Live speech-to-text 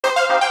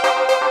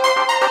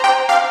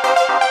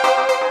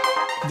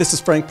This is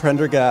Frank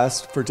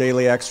Prendergast for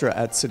Daily Xtra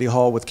at City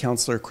Hall with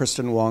Councillor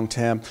Kristyn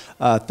Wong-Tam.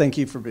 Thank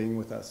you for being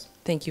with us.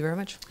 Thank you very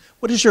much.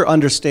 What is your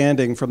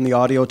understanding from the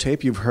audio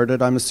tape? You've heard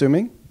it, I'm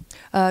assuming?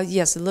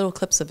 Yes, little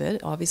clips of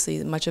it.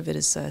 Obviously, much of it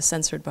is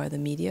censored by the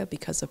media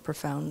because of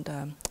profane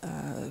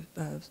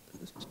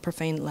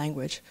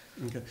language.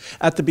 Okay.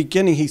 At the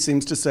beginning, he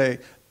seems to say,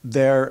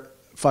 their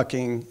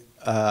fucking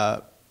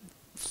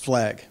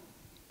flag,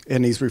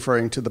 and he's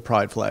referring to the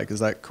pride flag.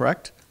 Is that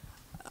correct?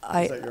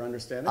 Is that your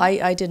understanding?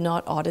 I did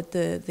not audit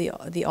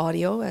the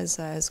audio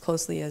as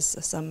closely as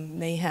some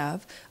may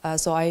have,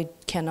 so I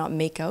cannot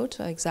make out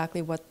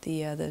exactly what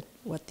the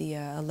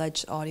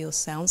alleged audio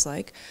sounds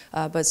like,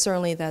 but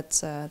certainly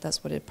that's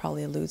what it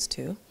probably alludes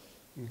to.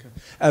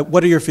 Okay.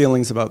 What are your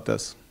feelings about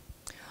this?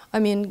 I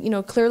mean, you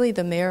know, clearly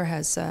the mayor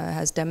has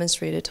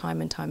demonstrated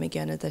time and time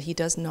again that he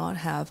does not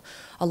have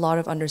a lot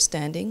of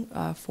understanding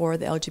for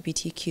the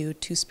LGBTQ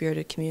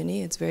two-spirited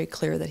community. It's very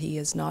clear that he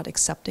is not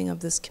accepting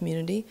of this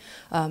community,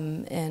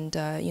 and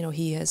you know,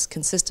 he has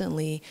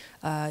consistently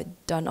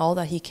done all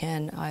that he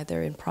can,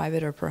 either in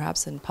private or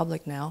perhaps in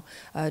public now,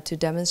 to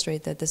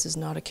demonstrate that this is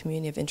not a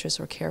community of interest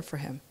or care for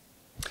him.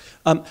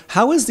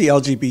 How is the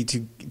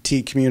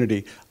LGBT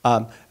community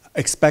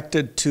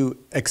expected to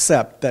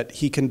accept that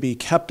he can be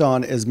kept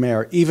on as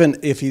mayor, even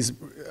if he's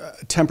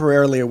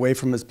temporarily away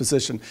from his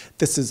position?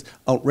 This is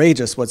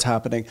outrageous what's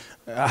happening.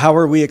 How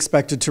are we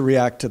expected to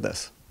react to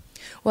this?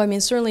 Well, I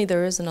mean, certainly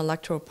there is an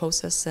electoral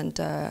process, and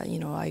you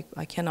know,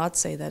 I cannot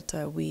say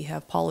that we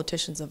have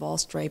politicians of all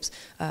stripes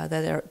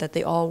that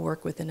they all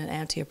work within an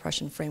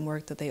anti-oppression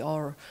framework, that they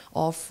are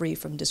all free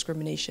from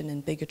discrimination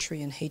and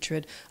bigotry and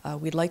hatred.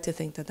 We'd like to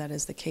think that that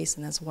is the case,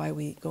 and that's why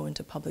we go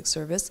into public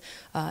service.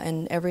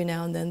 And every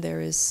now and then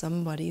there is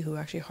somebody who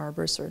actually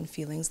harbors certain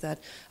feelings that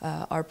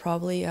are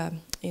probably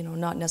you know,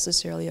 not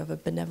necessarily of a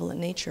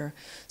benevolent nature.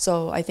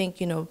 So I think,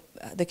 you know,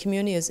 the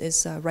community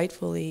is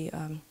rightfully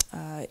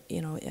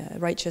you know,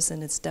 righteous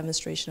in its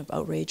demonstration of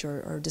outrage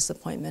or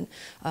disappointment,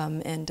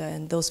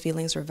 and those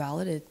feelings are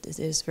valid. It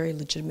is very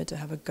legitimate to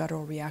have a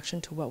guttural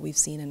reaction to what we've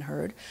seen and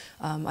heard.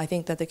 I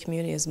think that the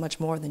community is much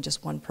more than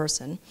just one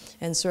person,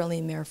 and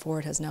certainly Mayor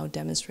Ford has now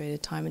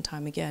demonstrated time and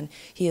time again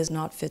he is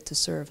not fit to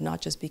serve,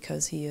 not just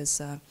because he is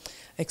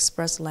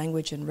expressed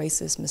language in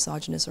racist,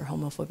 misogynist, or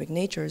homophobic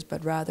natures,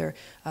 but rather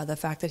the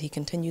fact that he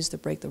continues to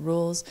break the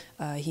rules.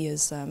 He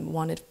is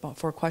wanted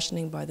for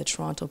questioning by the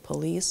Toronto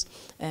police,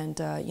 and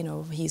you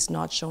know, he's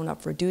not shown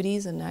up for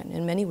duties, and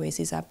in many ways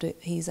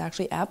he's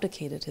actually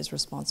abdicated his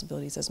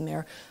responsibilities as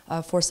mayor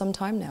for some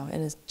time now,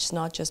 and it's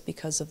not just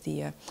because of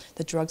the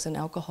drugs and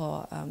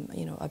alcohol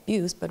you know,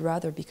 abuse, but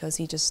rather because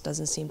he just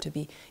doesn't seem to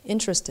be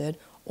interested,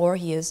 or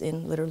he is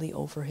in literally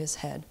over his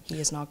head.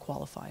 He is not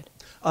qualified.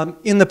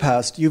 In the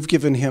past, you've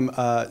given him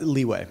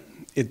leeway.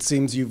 It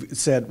seems you've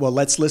said, well,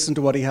 let's listen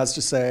to what he has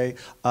to say.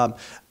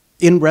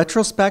 In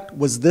retrospect,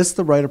 was this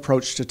the right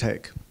approach to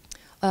take?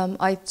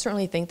 I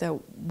certainly think that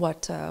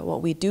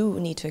what we do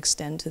need to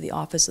extend to the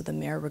office of the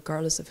mayor,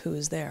 regardless of who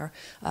is there,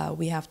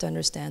 we have to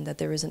understand that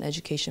there is an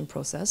education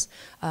process.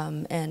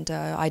 And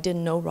I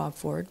didn't know Rob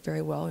Ford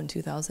very well in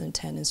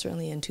 2010, and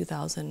certainly in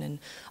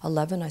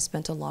 2011 I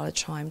spent a lot of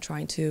time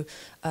trying to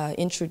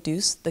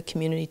introduce the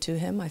community to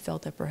him. I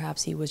felt that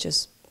perhaps he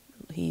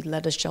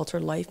led a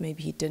sheltered life.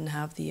 Maybe he didn't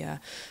have the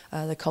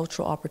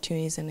cultural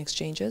opportunities and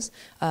exchanges.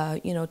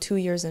 You know, 2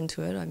 years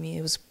into it, I mean,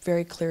 it was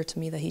very clear to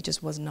me that he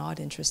just was not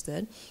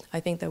interested.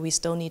 I think that we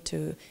still need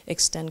to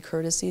extend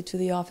courtesy to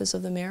the office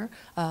of the mayor.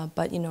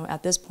 But you know,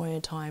 at this point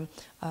in time,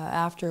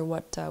 after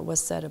what was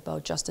said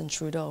about Justin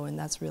Trudeau, and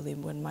that's really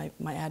when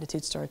my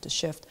attitude started to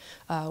shift,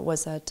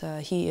 was that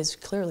he is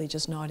clearly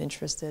just not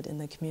interested in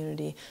the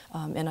community.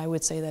 And I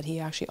would say that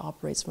he actually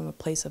operates from a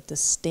place of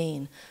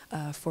disdain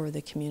for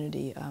the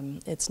community.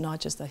 It's not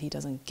just that he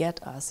doesn't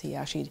get us, he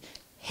actually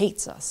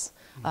hates us.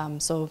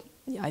 So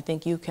I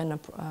think you can.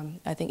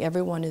 I think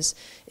everyone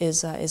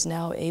is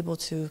now able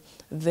to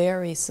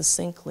very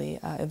succinctly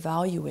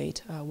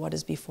evaluate what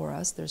is before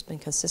us. There's been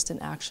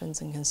consistent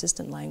actions and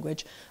consistent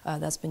language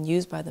that's been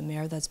used by the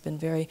mayor that's been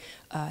very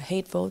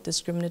hateful,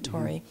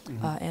 discriminatory,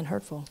 and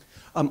hurtful.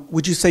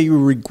 Would you say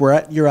you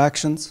regret your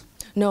actions?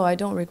 No, I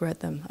don't regret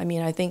them. I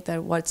mean, I think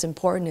that what's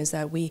important is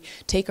that we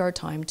take our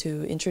time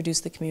to introduce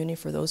the community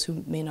for those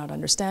who may not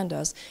understand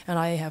us, and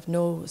I have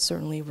no,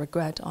 certainly,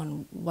 regret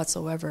on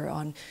whatsoever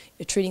on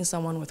treating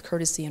someone with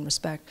courtesy and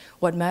respect.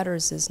 What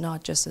matters is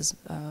not just as,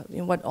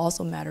 what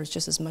also matters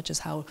just as much as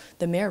how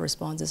the mayor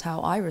responds is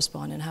how I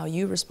respond and how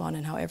you respond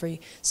and how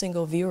every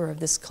single viewer of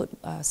this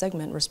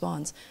segment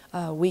responds.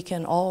 We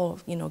can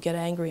all, you know, get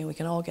angry and we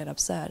can all get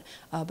upset,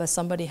 but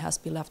somebody has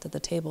to be left at the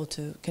table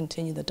to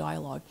continue the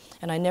dialogue.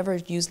 And I never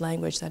never use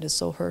language that is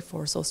so hurtful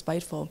or so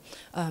spiteful,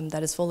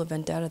 that is full of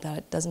vendetta, that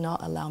it does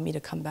not allow me to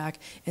come back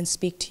and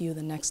speak to you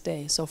the next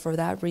day. So for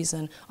that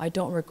reason, I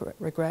don't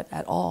regret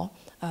at all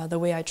the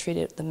way I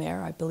treated the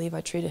mayor. I believe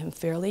I treated him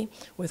fairly,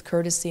 with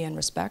courtesy and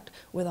respect,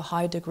 with a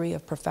high degree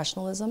of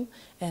professionalism.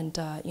 And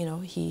you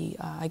know,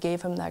 I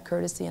gave him that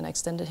courtesy and I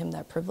extended him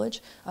that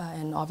privilege.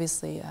 And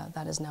obviously,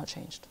 that has now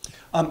changed.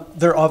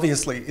 There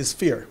obviously is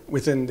fear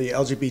within the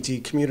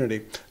LGBT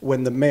community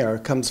when the mayor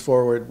comes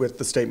forward with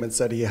the statements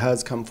that he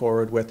has come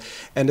forward with.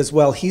 And as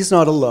well, he's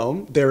not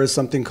alone. There is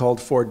something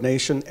called Ford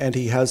Nation, and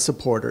he has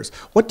supporters.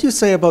 What do you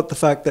say about the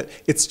fact that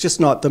it's just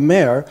not the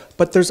mayor,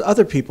 but there's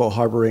other people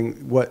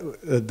harboring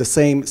the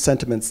same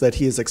sentiments that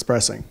he is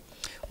expressing?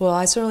 Well,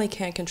 I certainly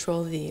can't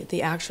control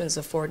the actions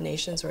of Ford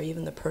Nations or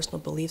even the personal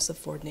beliefs of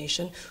Ford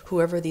Nation,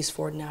 whoever these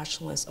Ford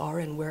nationalists are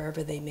and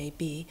wherever they may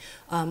be.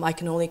 I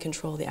can only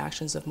control the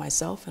actions of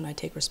myself, and I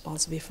take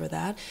responsibility for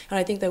that. And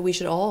I think that we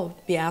should all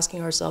be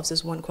asking ourselves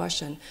this one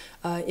question.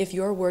 If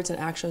your words and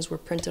actions were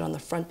printed on the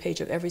front page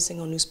of every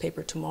single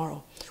newspaper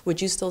tomorrow,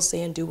 would you still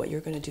say and do what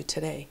you're going to do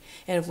today?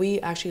 And if we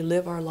actually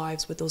live our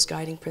lives with those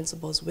guiding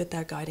principles, with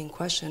that guiding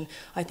question,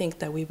 I think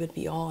that we would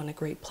be all in a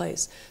great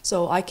place.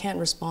 So I can't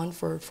respond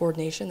for Ford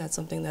Nation. That's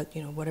something that,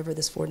 you know, whatever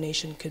this Ford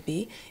Nation could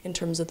be in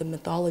terms of the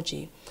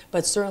mythology.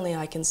 But certainly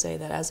I can say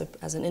that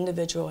as an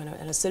individual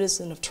and a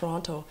citizen of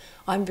Toronto,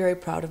 I'm very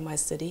proud of my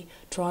city.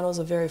 Toronto is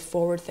a very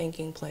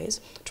forward-thinking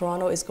place.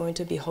 Toronto is going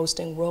to be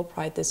hosting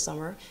WorldPride this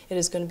summer. It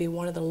is going to be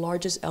one of the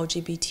largest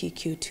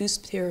LGBTQ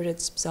two-spirited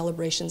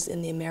celebrations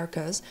in the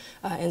Americas,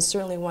 and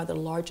certainly one of the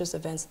largest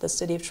events the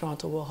City of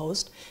Toronto will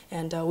host.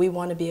 And we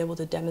want to be able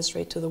to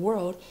demonstrate to the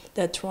world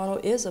that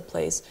Toronto is a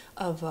place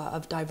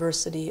of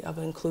diversity, of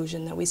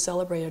inclusion, that we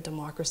celebrate our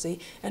democracy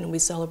and we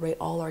celebrate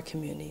all our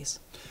communities.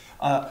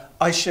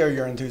 I share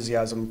your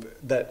enthusiasm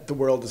that the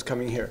world is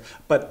coming here,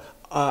 but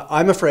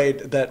I'm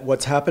afraid that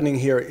what's happening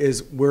here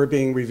is we're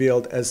being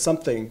revealed as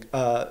something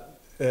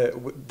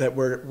that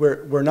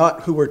we're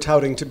not who we're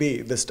touting to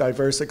be, this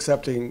diverse,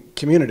 accepting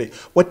community.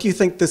 What do you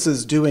think this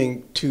is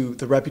doing to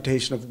the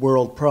reputation of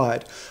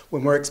WorldPride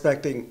when we're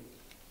expecting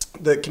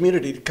the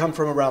community to come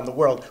from around the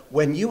world?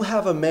 When you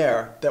have a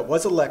mayor that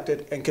was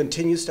elected and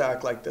continues to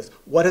act like this,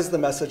 what is the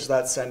message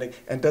that's sending?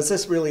 And does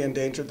this really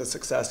endanger the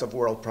success of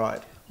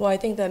WorldPride? Well, I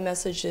think that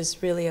message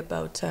is really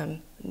about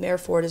Mayor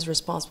Ford is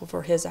responsible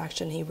for his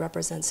action. He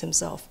represents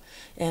himself.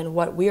 And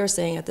what we are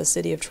saying at the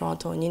City of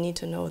Toronto, and you need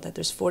to know that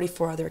there's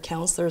 44 other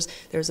councillors,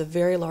 there's a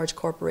very large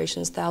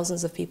corporations,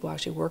 thousands of people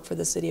actually work for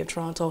the City of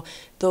Toronto.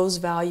 Those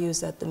values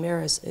that the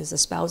mayor is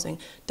espousing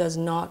does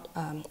not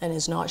and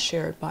is not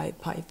shared by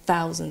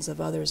thousands of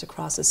others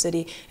across the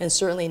city, and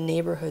certainly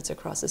neighborhoods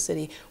across the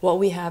city. What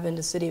we have in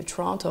the City of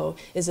Toronto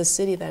is a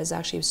city that is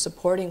actually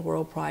supporting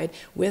WorldPride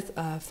with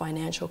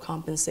financial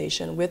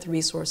compensation, with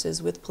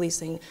resources, with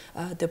policing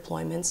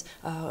deployment,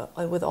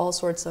 with all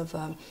sorts of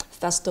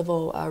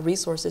festival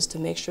resources to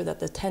make sure that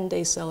the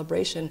 10-day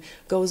celebration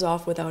goes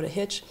off without a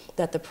hitch,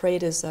 that the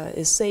parade is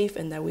safe,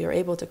 and that we are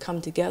able to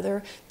come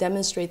together,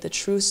 demonstrate the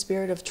true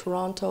spirit of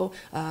Toronto,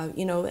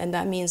 you know, and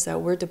that means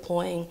that we're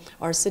deploying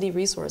our city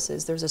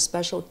resources. There's a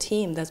special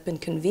team that's been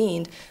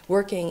convened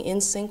working in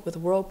sync with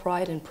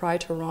WorldPride and Pride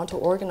Toronto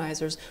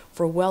organizers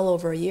for well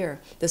over a year.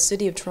 The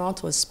City of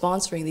Toronto is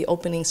sponsoring the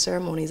opening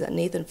ceremonies at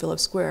Nathan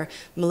Phillips Square.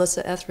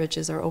 Melissa Etheridge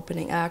is our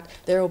opening act.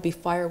 There will be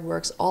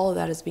fireworks. All of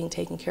that is being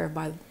taken care of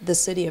by the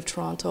City of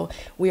Toronto.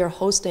 We are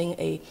hosting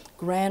a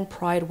grand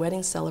Pride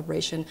wedding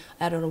celebration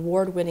at an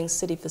award-winning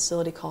city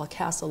facility called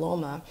Casa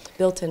Loma,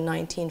 built in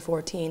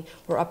 1914,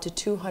 where up to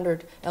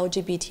 200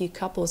 LGBT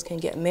couples can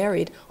get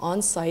married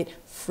on site,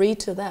 free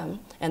to them,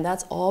 and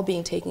that's all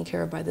being taken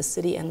care of by the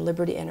city and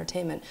Liberty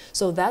Entertainment.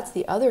 So that's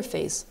the other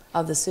face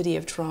of the City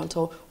of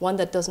Toronto, one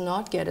that does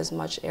not get as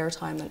much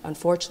airtime,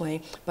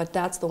 unfortunately, but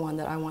that's the one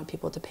that I want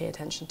people to pay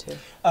attention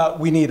to.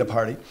 We need a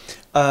party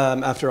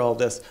after all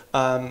this,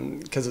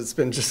 because it's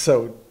been just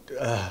so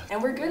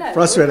and we're good at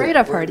frustrating. It. We're great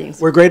at parties.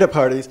 We're great at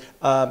parties.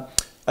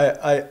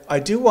 I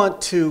do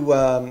want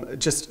to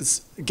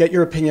just get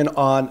your opinion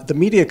on the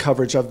media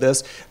coverage of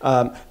this,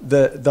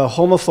 the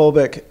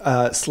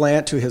homophobic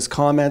slant to his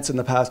comments in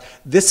the past.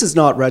 This is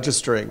not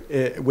registering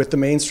with the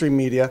mainstream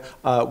media.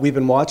 We've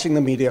been watching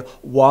the media.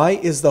 Why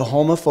is the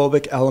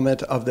homophobic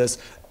element of this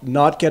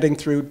not getting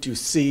through? Do you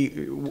see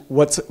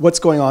what's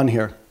going on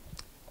here?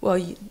 Well,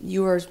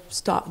 you're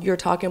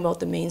talking about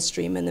the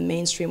mainstream, and the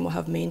mainstream will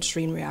have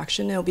mainstream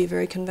reaction, and it'll be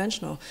very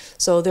conventional.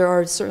 So there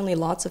are certainly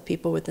lots of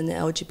people within the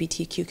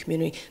LGBTQ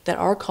community that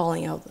are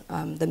calling out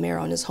the mayor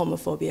on his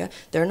homophobia.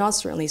 They're not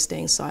certainly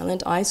staying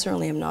silent. I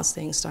certainly am not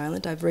staying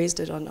silent. I've raised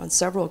it on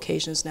several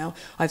occasions now.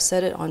 I've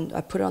said it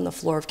I put it on the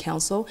floor of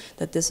council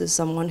that this is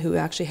someone who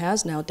actually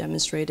has now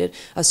demonstrated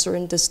a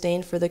certain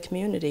disdain for the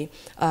community.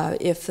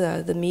 If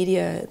the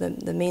media,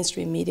 the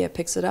mainstream media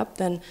picks it up,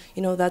 then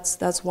you know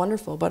that's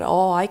wonderful. But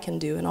all I can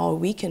do, and all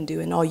we can do,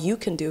 and all you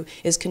can do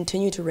is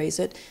continue to raise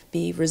it,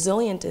 be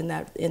resilient in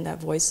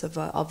that voice of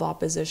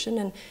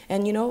opposition,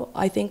 and you know,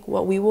 I think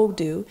what we will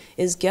do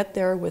is get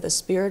there with a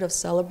spirit of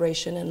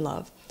celebration and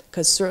love,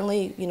 because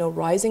certainly, you know,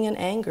 rising in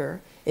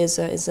anger is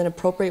an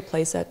appropriate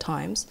place at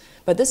times,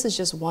 but this is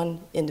just one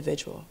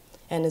individual,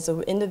 and it's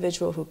an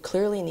individual who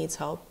clearly needs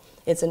help.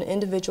 It's an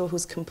individual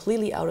who's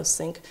completely out of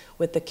sync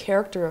with the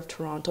character of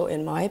Toronto,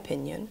 in my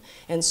opinion,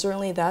 and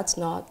certainly that's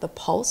not the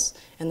pulse,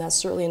 and that's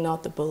certainly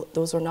not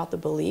those are not the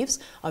beliefs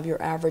of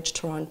your average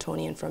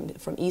Torontonian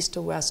from east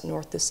to west,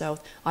 north to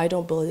south. I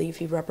don't believe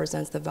he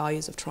represents the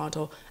values of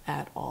Toronto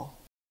at all.